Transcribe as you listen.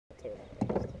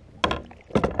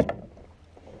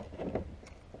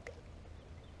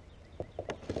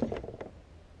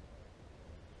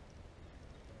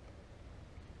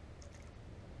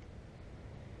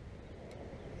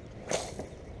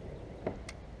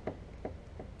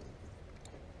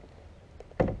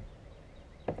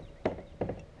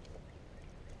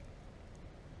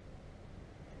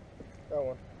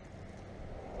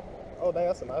Oh, dang,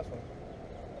 that's a nice one.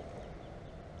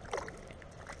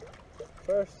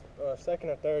 First, second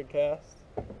or third cast.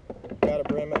 Got a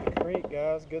brim at the creek,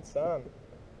 guys. Good sign.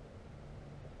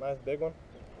 Nice big one.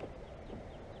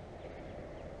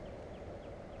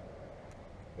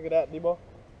 Look at that, D-ball.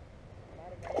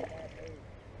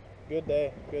 Good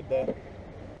day, good day.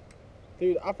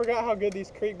 Dude, I forgot how good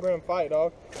these creek brim fight,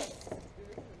 dog.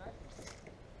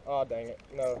 Oh, dang it.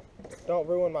 No. Don't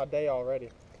ruin my day already.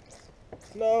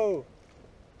 No.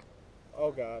 Oh,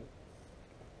 God.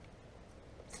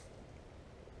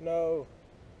 No.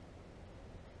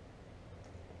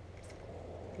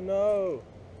 No.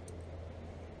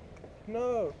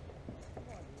 No.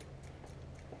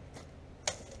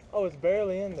 Oh, it's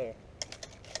barely in there.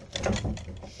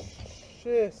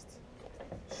 Schist.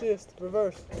 Schist.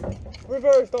 Reverse.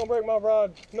 Reverse. Don't break my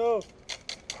rod. No.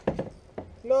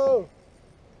 No.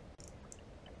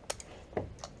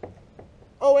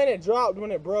 Oh, and it dropped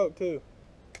when it broke, too.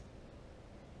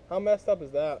 How messed up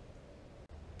is that?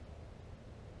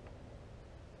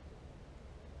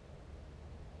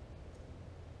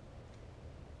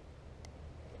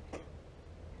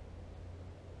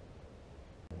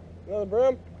 Another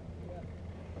brim?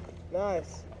 Yeah.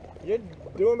 Nice. You're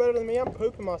doing better than me. I'm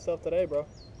pooping myself today, bro.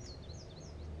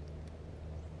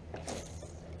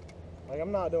 Like,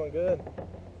 I'm not doing good.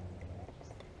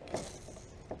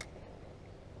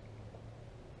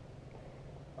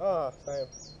 Ah, same.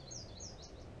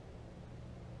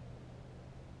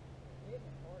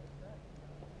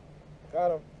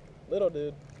 Got him. Little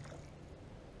dude.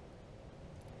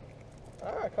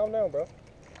 Alright, calm down, bro.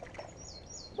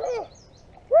 Bro!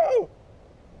 Bro!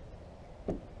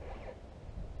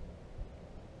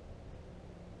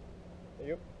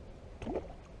 Yep.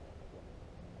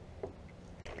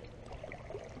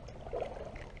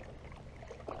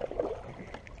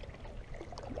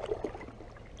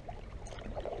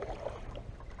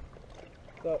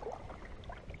 What's up?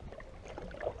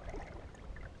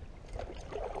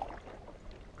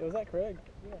 Yo, was that Craig?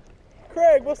 Yeah.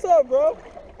 Craig, what's up, bro?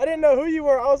 I didn't know who you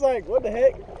were. I was like, what the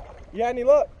heck? You had any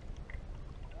luck?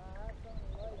 I had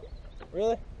something like.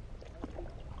 Really?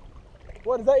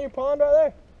 What, is that your pond right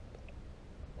there?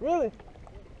 Really?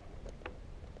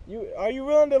 Are you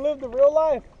willing to live the real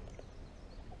life?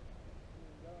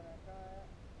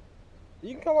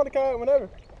 You can come on the kayak whenever.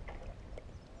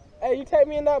 Hey, you take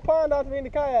me in that pond out to be in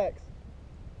the kayaks.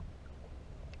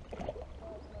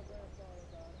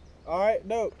 Alright,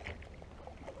 dope.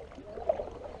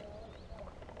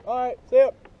 Alright, see ya.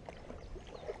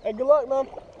 Hey, good luck, man.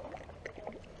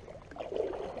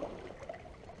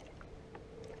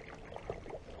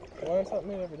 Learn something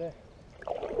new every day.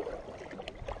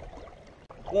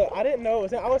 Look, I didn't know it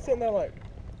was him. I was sitting there like,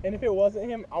 and if it wasn't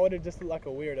him, I would have just looked like a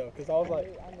weirdo. Cause I was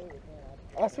like, I knew it was him.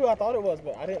 that's who I thought it was,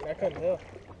 but I couldn't tell.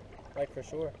 Like, for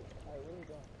sure. I really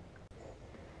don't.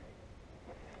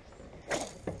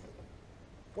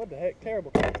 What the heck?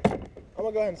 Terrible. I'm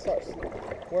gonna go ahead and start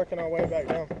working our way back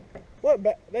down. What?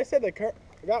 They said they got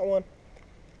one.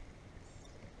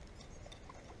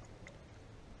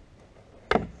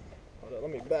 Hold up, let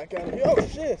me back out of here. Oh,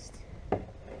 schist.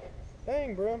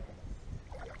 Dang, bro.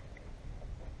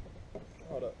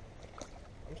 Hold up.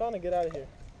 I'm trying to get out of here.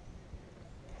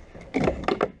 There you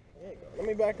go. Let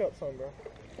me back up some, bro.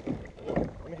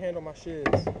 Let me handle my shiz.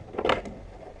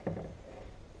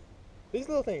 These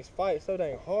little things fight so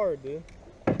dang hard, dude.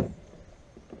 You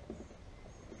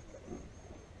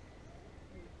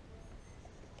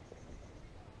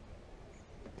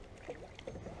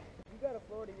got a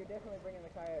floater, you're definitely bringing the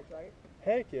kayaks, right?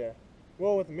 Heck yeah.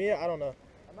 Well, with Mia, I don't know.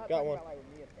 I'm not got talking one. about like with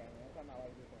Mia's family. I'm talking about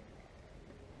like this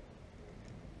one.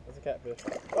 That's a catfish.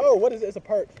 Oh, what is it? It's a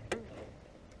perch.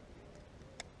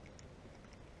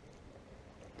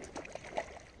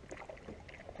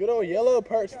 Good old yellow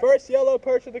perch. First yellow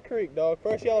perch of the creek, dog.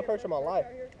 First yellow perch of my life.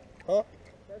 Huh?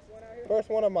 First one out here? First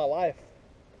one of my life.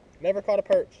 Never caught a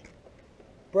perch.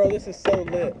 Bro, this is so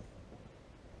lit.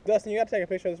 Dustin, you gotta take a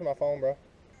picture of this with my phone, bro.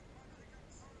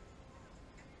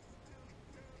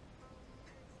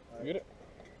 You get it?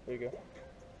 There you go.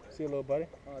 See you, little buddy.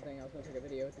 Oh, dang, I was gonna take a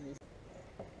video with the music.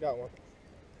 Got one.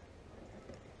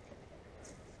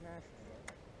 Smash it, bro.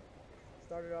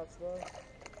 Started off slow.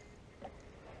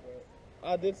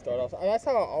 I did start off. That's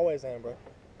how I always am, bro.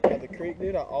 At the creek,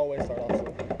 dude, I always start off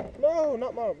slow. No,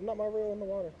 not my reel in the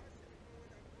water.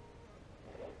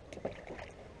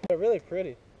 They're really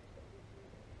pretty.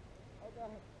 Oh, God.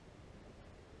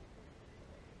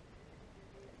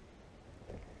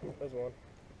 There's one.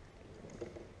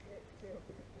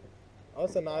 Oh,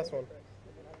 it's a nice one.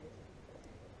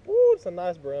 Woo, it's a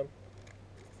nice brim.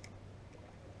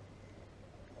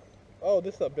 Oh,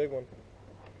 this is a big one.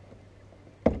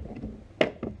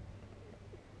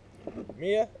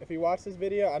 Mia, if you watch this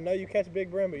video, I know you catch big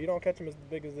brim, but you don't catch them as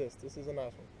big as this. This is a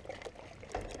nice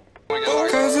one.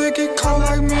 Cause it get cold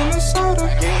like Minnesota.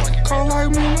 Cold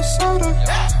like Minnesota.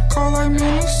 Cold like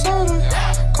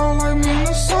Minnesota. Cold like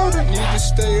Minnesota. Need to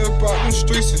stay up out them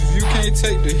streets if you can't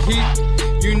take the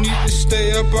heat. You need to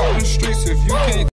stay up out them streets if you can't